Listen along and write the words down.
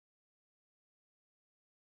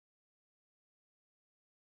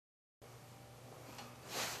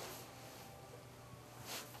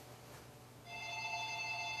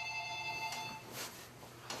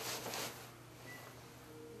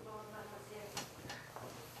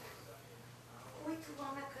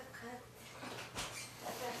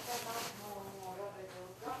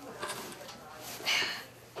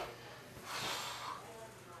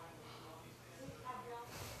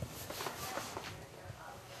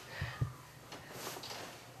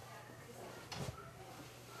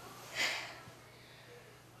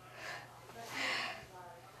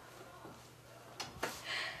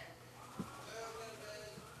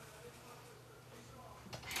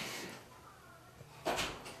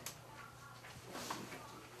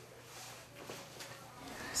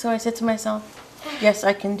So I said to myself, yes,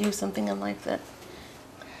 I can do something in life that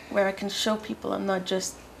where I can show people I'm not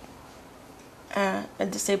just a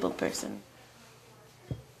disabled person.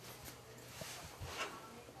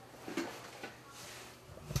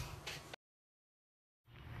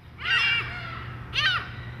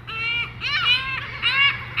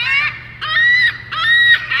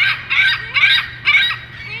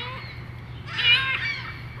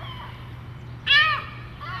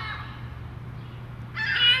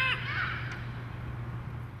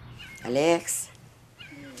 Alex?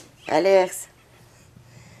 Alex?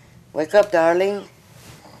 Wake up, darling.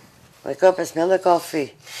 Wake up and smell the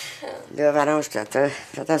coffee. Là, allonge,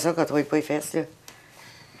 fais attention quand tu vois pas les fesses, là.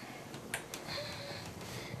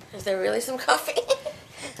 Is there really some coffee?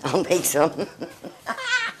 I'll make some.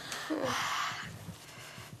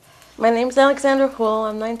 My name's Alexandra.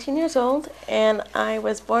 I'm 19 years old, and I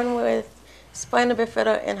was born with spina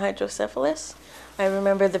bifida and hydrocephalus. I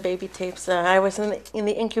remember the baby tapes. I was in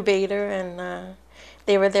the incubator, and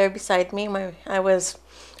they were there beside me. I was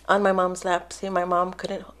on my mom's lap. See, my mom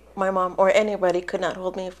or anybody could not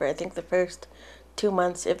hold me for, I think, the first 2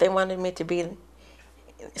 months. If they wanted me to be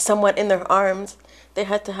somewhat in their arms, they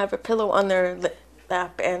had to have a pillow on their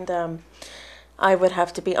lap, and I would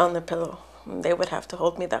have to be on the pillow. They would have to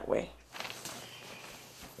hold me that way.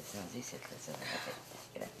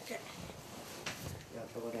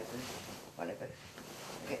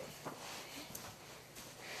 Okay.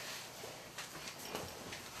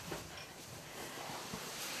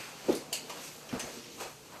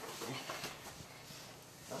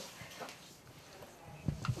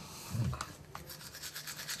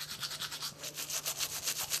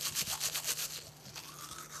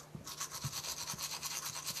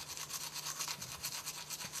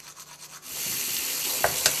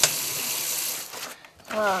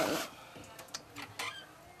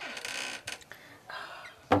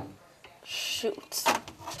 Shoot.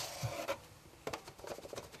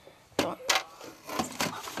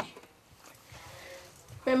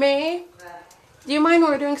 Mimi, do you mind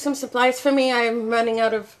ordering some supplies for me? I'm running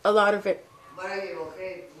out of a lot of it. What are you,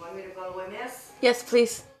 okay? Want me to call OMS? Yes,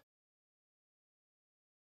 please.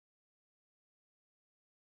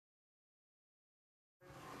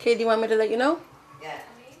 Okay, do you want me to let you know? Yeah.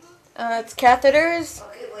 It's catheters,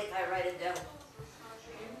 Okay, wait, I write it down.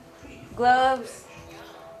 gloves,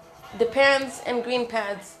 Depends, and green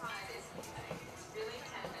pads.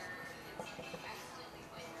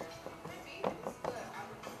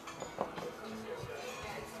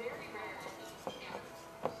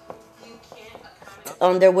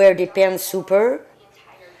 Underwear Depends Super.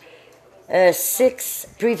 6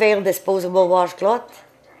 Prevail disposable washcloth.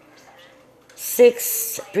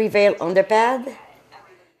 6 Prevail underpad.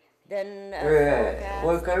 Then her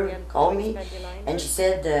worker called me and she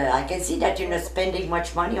said, I can see that you're not spending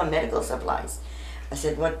much money on medical supplies. I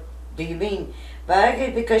said, what do you mean?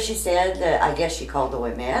 But because she said, I guess she called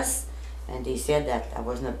OMS and they said that I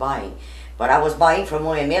was not buying. But I was buying from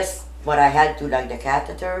OMS what I had to, like the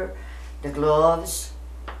catheter, the gloves.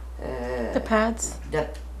 The pads? The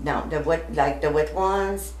wet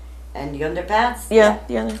ones and the underpads? Yeah,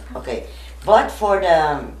 the other. Okay, but for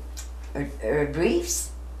the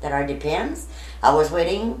briefs that are Depends, I was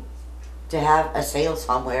waiting to have a sale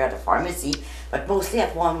somewhere at a pharmacy, but mostly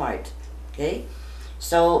at Walmart. Okay,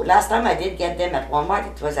 so last time I did get them at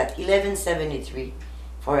Walmart, it was at $11.73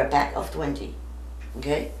 for a pack of 20.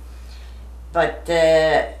 Okay, but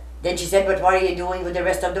then she said, but what are you doing with the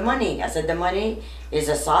rest of the money? I said, the money is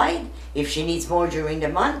aside. If she needs more during the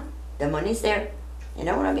month, the money's there. You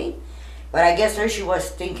know what I mean? But I guess she was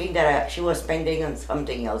thinking that she was spending on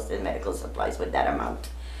something else than medical supplies with that amount.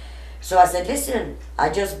 So I said, listen, I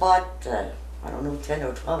just bought, I don't know, 10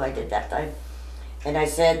 or 12 I did that time. And I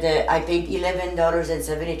said, I paid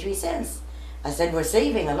 $11.73. I said, we're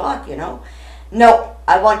saving a lot, you know. No,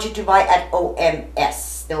 I want you to buy at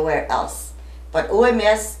OMS, nowhere else. But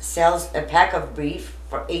OMS sells a pack of brief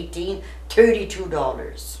for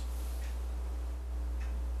 $32.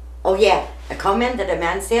 Oh yeah, a comment that a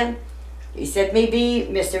man said. He said maybe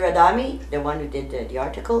Mr. Adami, the one who did the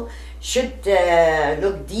article, should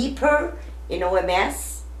look deeper in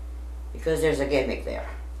OMS because there's a gimmick there.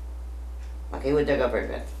 Okay, with the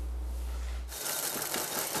government.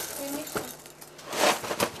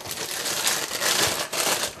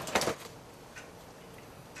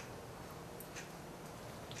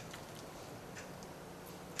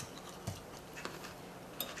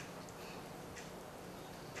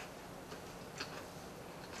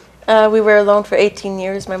 We were alone for 18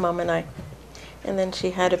 years, my mom and I. And then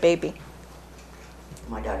she had a baby.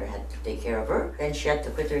 My daughter had take care of her. And she had to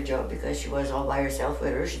quit her job because she was all by herself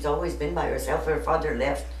with her. She's always been by herself. Her father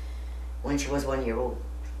left when she was 1 year old.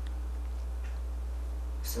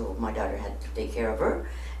 So my daughter had to take care of her.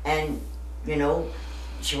 And, you know,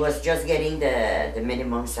 she was just getting the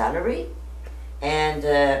minimum salary. And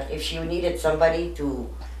if she needed somebody to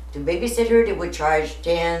babysit her, they would charge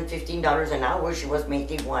 $10, $15 an hour. She was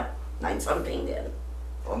making, what, 9 something then,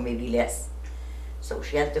 or maybe less. So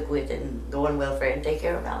she had to quit and go on welfare and take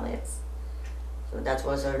care of Alex. So that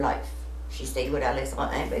was her life. She stayed with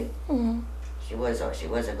Alexandra. Mm-hmm. She was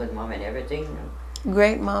a good mom and everything.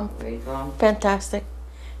 Great mom. Great mom. Fantastic.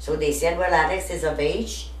 So they said, well, Alex is of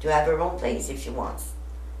age to have her own place if she wants,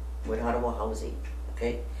 with Ottawa housing,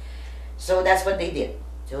 okay? So that's what they did.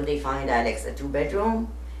 So they found Alex a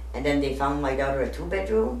 2-bedroom, and then they found my daughter a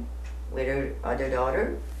 2-bedroom with her other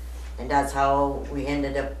daughter, and that's how we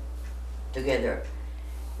ended up together.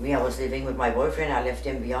 Me, I was living with my boyfriend. I left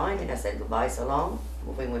him behind, and I said goodbye, so long,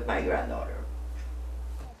 moving with my granddaughter.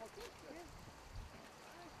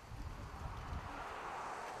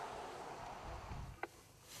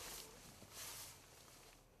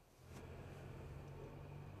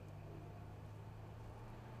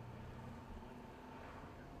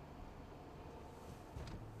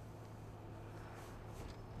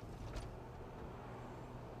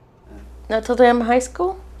 Notre Dame High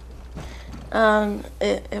School.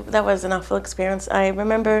 That was an awful experience. I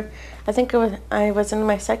remember, I was in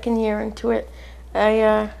my 2nd year into it.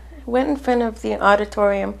 I went in front of the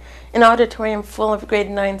auditorium, an auditorium full of grade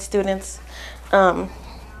 9 students,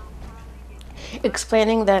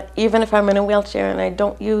 explaining that even if I'm in a wheelchair and I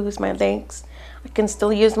don't use my legs, I can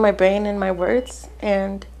still use my brain and my words,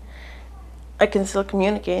 and I can still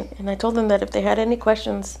communicate. And I told them that if they had any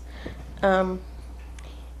questions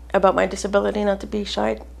about my disability, not to be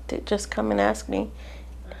shy, to just come and ask me.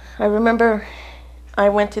 I remember I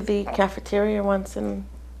went to the cafeteria once and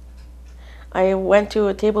I went to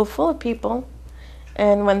a table full of people,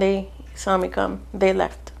 and when they saw me come, they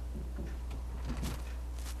left.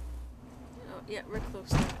 Oh, yeah, we're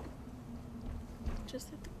close.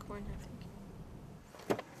 Just at the corner, I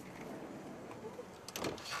think.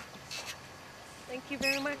 Thank you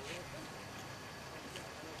very much.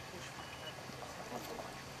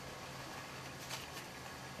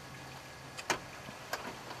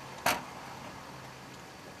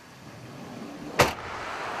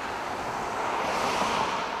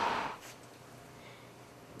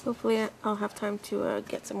 Hopefully I'll have time to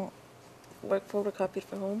get some work photocopied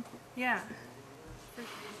for home. Yeah.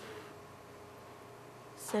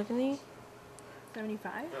 70?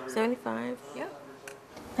 75? 75? Yeah.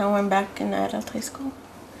 Now I'm back in adult high school.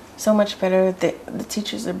 So much better. The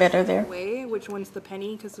teachers are better there. Way, which one's the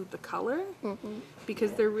penny because of the color? Mm-hmm.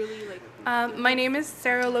 Because they're really like... my name is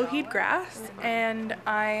Sarah Lougheed Grass, and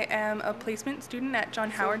I am a placement student at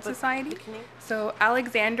John Howard Society. So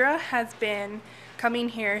Alexandra has been coming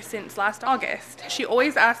here since last August. She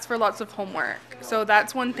always asks for lots of homework. So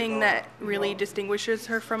that's one thing that really distinguishes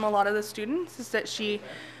her from a lot of the students, is that she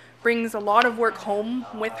brings a lot of work home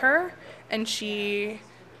with her, and she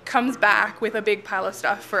comes back with a big pile of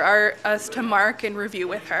stuff for us to mark and review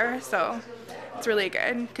with her. So it's really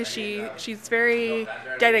good because she's very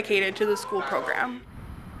dedicated to the school program.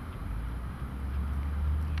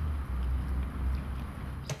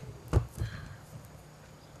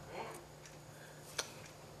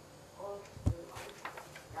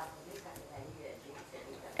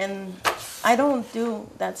 And I don't do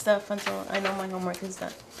that stuff until I know my homework is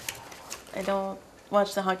done. I don't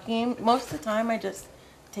watch the hockey game. Most of the time I just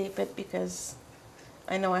tape it because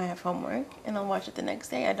I know I have homework, and I'll watch it the next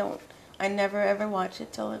day. I never ever watch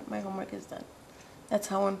it till my homework is done. That's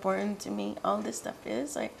how important to me all this stuff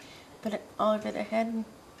is. I put all of it ahead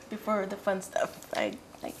before the fun stuff. I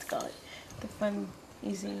like to call it the fun,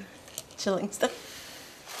 easy, chilling stuff.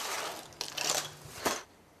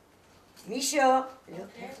 Misha! Look,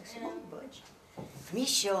 there's a small budge.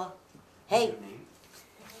 Misha! Hey!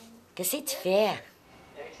 Qu'est-ce que tu fais?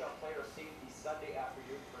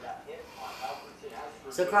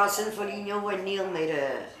 So Carlson Foligno and Neil made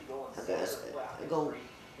a goal,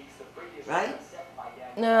 right?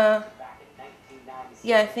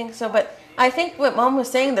 Yeah, I think so. But I think what Mom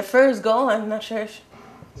was saying, the first goal, I'm not sure.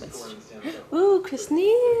 Ooh, Chris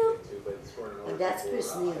Neil. And that's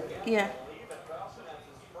Chris Neil. Yeah.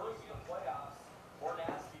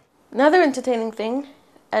 Another entertaining thing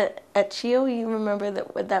at Chio, you remember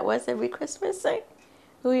what that was every Christmas, right?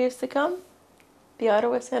 Who used to come? The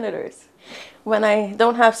Ottawa Senators. When I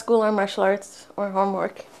don't have school or martial arts or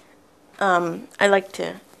homework, I like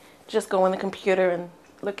to just go on the computer and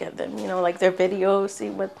look at them, like their videos, see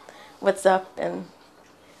what's up, and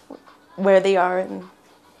where they are in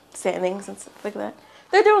standings and stuff like that.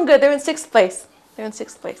 They're doing good. They're in sixth place. They're in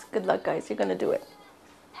sixth place. Good luck, guys. You're gonna do it.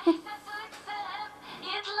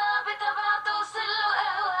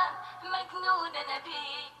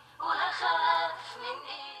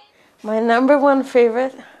 My number one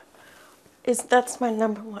favorite that's my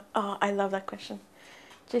number one. Oh, I love that question.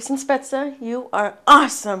 Jason Spezza, you are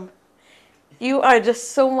awesome. You are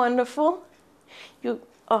just so wonderful.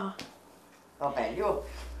 Oh. Oh, man,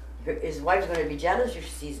 his wife's going to be jealous if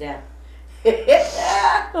she sees that.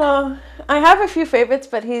 Oh, I have a few favorites,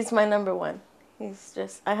 but he's my number one.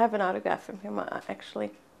 I have an autograph from him,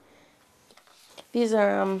 actually. These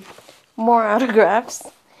are more autographs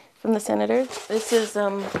from the senators. This is a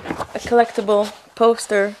collectible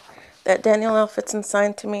poster that Daniel Elfitson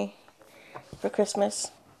signed to me for Christmas.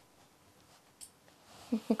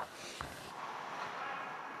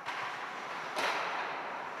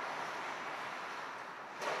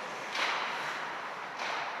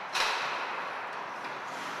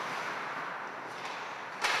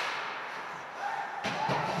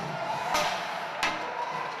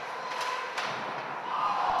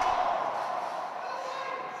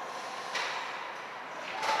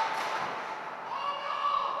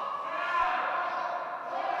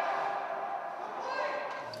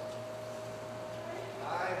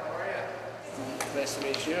 Nice to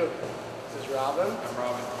meet you. This is Robin. I'm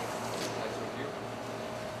Robin. Nice to meet you.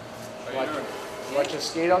 How you doing? You watch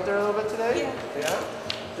us skate out there a little bit today? Yeah. Yeah?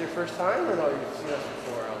 Is it your first time or no? You've seen us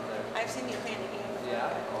before out there? I've seen you playing the game.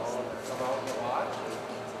 Yeah? Oh, come out and watch?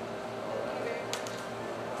 All right.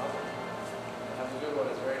 Have a good one.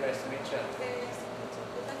 It's very nice to meet you. Very nice to meet you.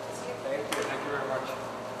 Good luck to see you. Thank you. Thank you very much.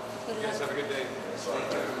 You guys have a good day.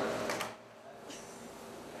 Thank you.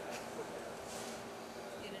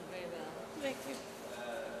 You did very well. Thank you.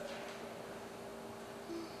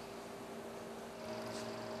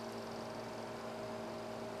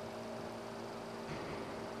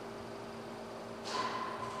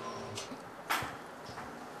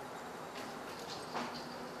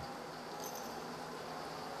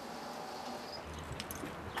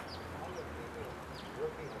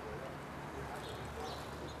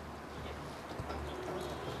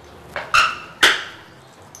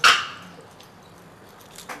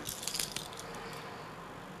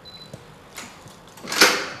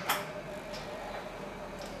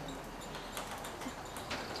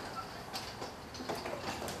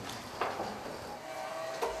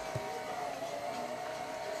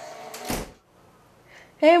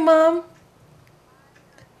 Hey, Mom.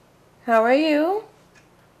 How are you?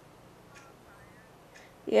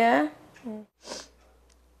 Yeah?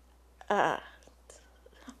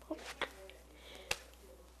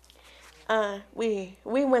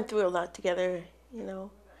 We went through a lot together,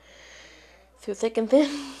 through thick and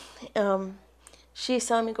thin. She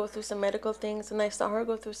saw me go through some medical things, and I saw her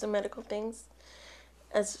go through some medical things.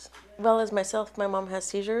 As well as myself, my mom has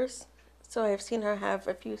seizures, so I've seen her have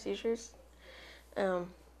a few seizures.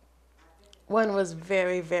 One was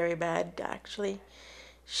very, very bad, actually.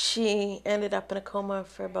 She ended up in a coma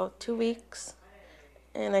for about 2 weeks,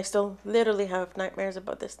 and I still literally have nightmares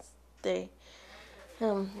about this day.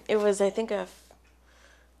 It was, I think,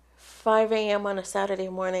 5 a.m. on a Saturday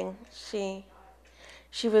morning. She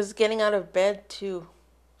was getting out of bed to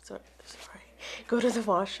go to the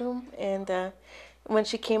washroom, and when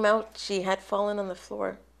she came out, she had fallen on the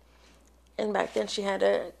floor. And back then she had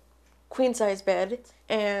a queen-size bed,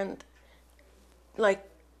 and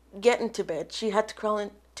get into bed. She had to crawl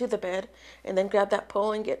into the bed and then grab that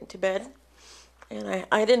pole and get into bed. And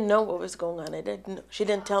I didn't know what was going on. She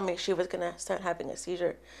didn't tell me she was going to start having a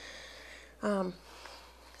seizure.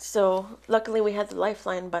 So luckily we had the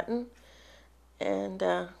lifeline button, and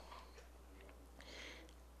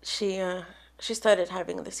she started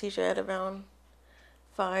having the seizure at around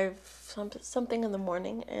 5 something in the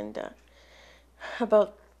morning, and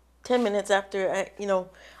about 10 minutes after,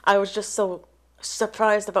 I was just so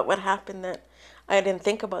surprised about what happened that I didn't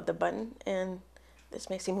think about the button. And this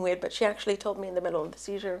may seem weird, but she actually told me in the middle of the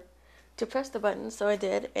seizure to press the button, so I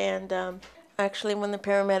did. And actually, when the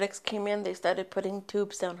paramedics came in, they started putting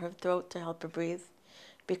tubes down her throat to help her breathe,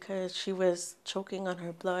 because she was choking on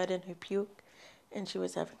her blood and her puke, and she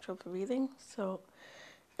was having trouble breathing.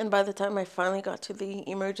 And by the time I finally got to the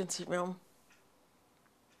emergency room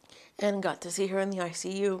and got to see her in the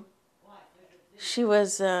ICU, she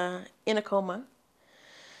was in a coma.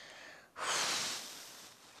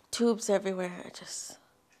 Tubes everywhere.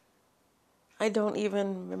 I don't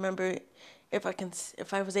even remember if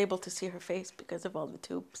I was able to see her face because of all the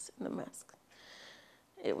tubes and the mask.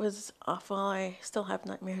 It was awful. I still have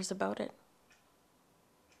nightmares about it.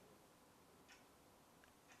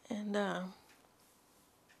 And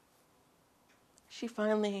she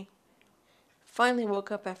finally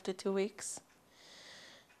woke up after 2 weeks.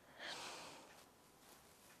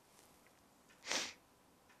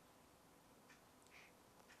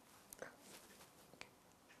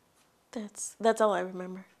 That's all I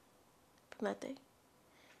remember from that day.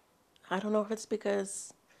 I don't know if it's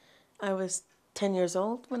because I was 10 years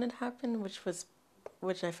old when it happened, which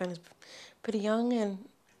I find is pretty young,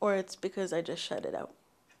 or it's because I just shut it out.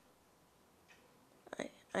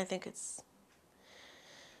 I think it's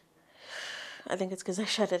because I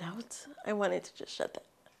shut it out. I wanted to just shut that.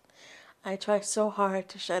 I try so hard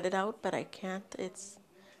to shut it out, but I can't.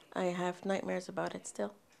 I have nightmares about it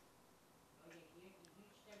still.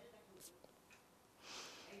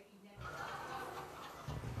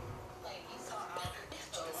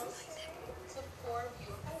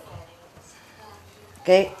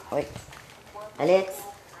 Okay, wait. Alex.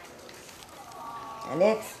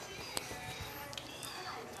 Alex.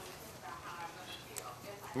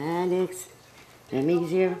 Alex. Mommy's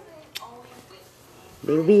here.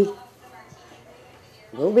 Baby.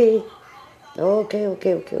 Baby.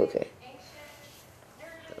 Okay.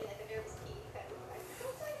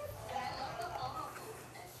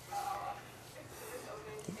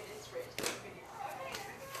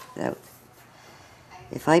 Now,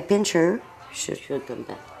 if I pinch her, she'll come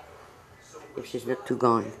back. If she's not too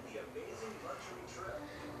gone.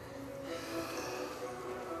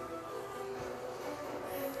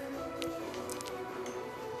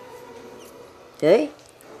 Okay?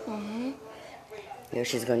 Mm-hmm. Now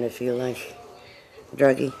she's gonna feel like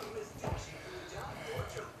druggy.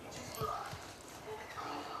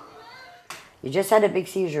 You just had a big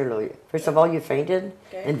seizure, Lloyd. First of all, you fainted,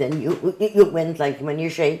 Okay. and then you went like when you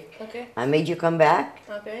shake. Okay. I made you come back,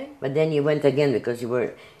 Okay. but then you went again because you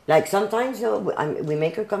were like sometimes we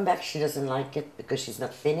make her come back. She doesn't like it because she's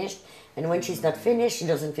not finished, and when she's not finished, she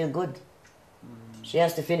doesn't feel good. She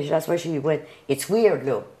has to finish. That's why she went. It's weird,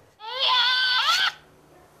 though.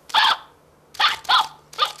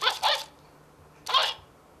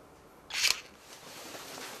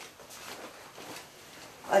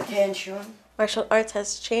 Attention. Martial arts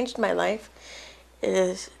has changed my life. It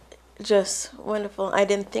is just wonderful. I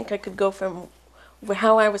didn't think I could go from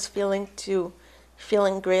how I was feeling to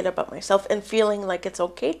feeling great about myself and feeling like it's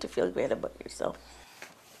okay to feel great about yourself.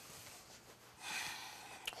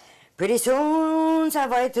 Pretty soon, ça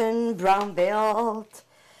va être une brown belt.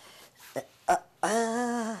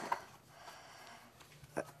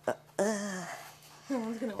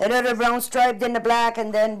 Another brown stripe, then the black,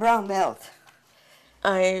 and then brown belt.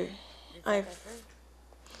 I've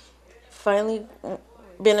finally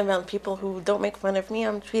been around people who don't make fun of me.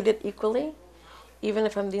 I'm treated equally, even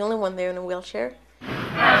if I'm the only one there in a wheelchair.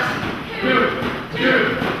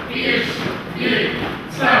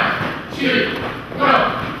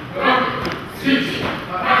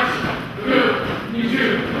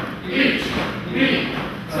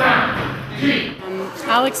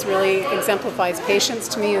 Alex really exemplifies patience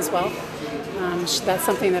to me as well. That's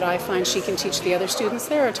something that I find she can teach the other students.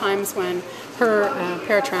 There are times when her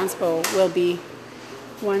paratranspo will be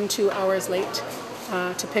 1-2 hours late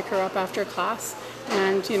to pick her up after class,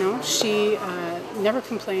 and she never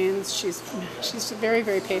complains. She's very,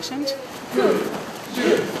 very patient.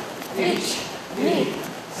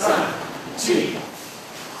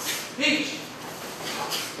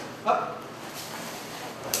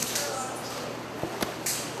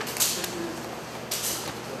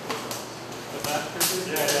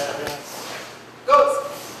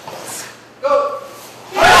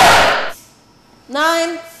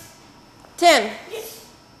 9, 10.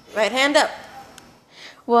 Right hand up.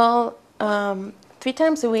 Well, 3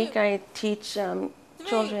 times a week I teach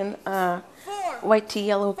children white tea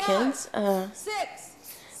yellow kids.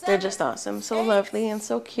 They're just awesome, so lovely and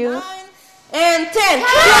so cute. And 10.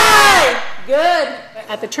 Fly! Good.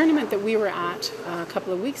 At the tournament that we were at a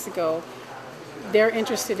couple of weeks ago, they're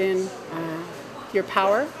interested in your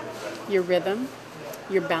power, your rhythm,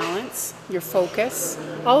 your balance, your focus,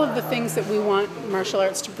 all of the things that we want martial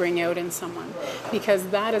arts to bring out in someone, because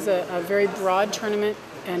that is a very broad tournament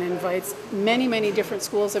and invites many, many different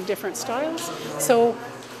schools of different styles. So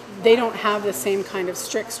they don't have the same kind of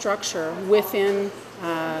strict structure within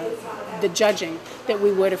the judging that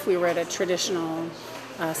we would if we were at a traditional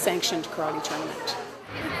sanctioned karate tournament.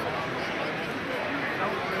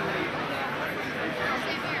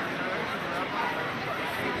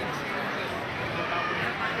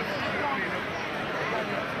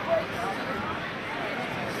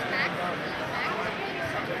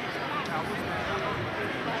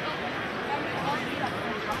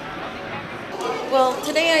 Well,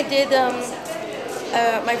 today I did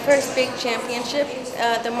my first big championship,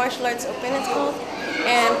 the Martial Arts Open it's called,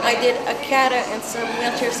 and I did a kata and some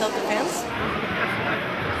wheelchair self-defense.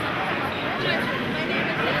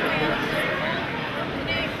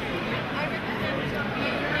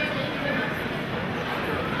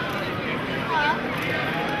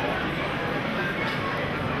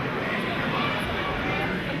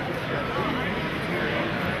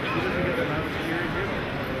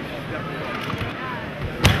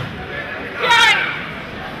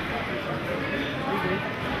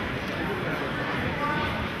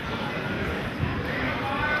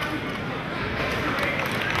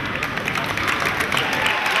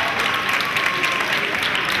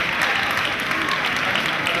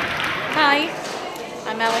 Hi,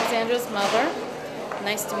 I'm Alexandra's mother.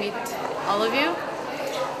 Nice to meet all of you.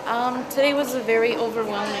 Today was a very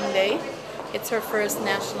overwhelming day. It's her first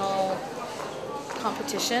national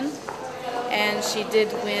competition, and she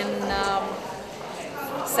did win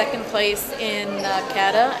second place in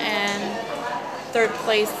kata and third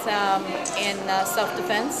place in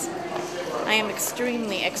self-defense. I am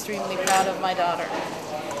extremely, extremely proud of my daughter.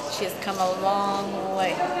 She has come a long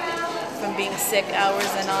way from being sick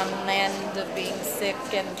hours and on end of being sick,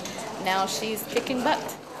 and now she's kicking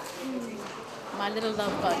butt. My little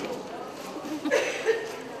love bug.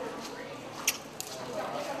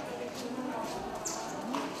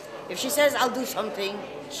 If she says I'll do something,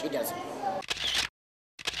 she does it.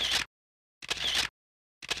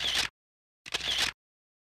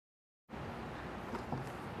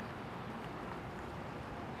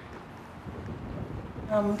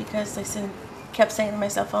 Because I kept saying to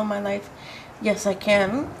myself all my life, yes, I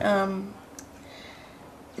can.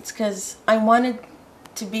 It's because I wanted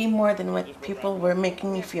to be more than what people were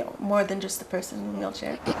making me feel, more than just the person in the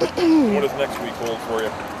wheelchair. What does next week hold for you?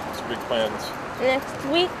 What's big plans? Next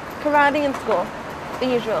week, karate in school, the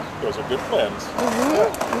usual. Those are good plans.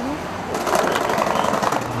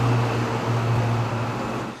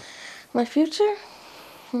 My future?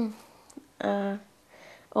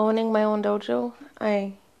 Owning my own dojo.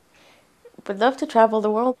 I would love to travel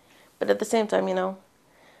the world, but at the same time,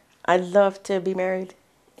 I'd love to be married,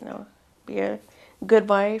 be a good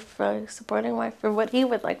wife, a supporting wife, for what he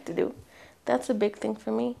would like to do. That's a big thing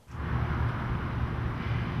for me.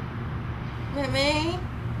 Mimi,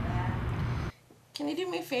 can you do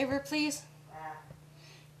me a favor, please?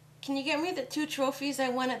 Can you get me the 2 trophies I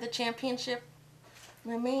won at the championship?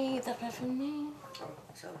 Mimi, that's for me. Oh,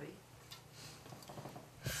 sorry.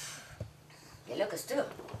 Hey, look, it's two.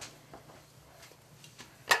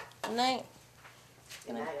 Good night.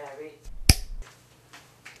 Good night, Harry.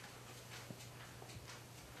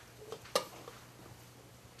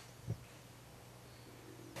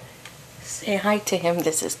 Say hi to him,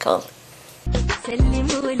 this is called.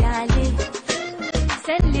 سلمولي عليه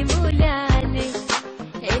سلمولي عليه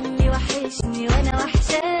اللي وحشني وانا وحشني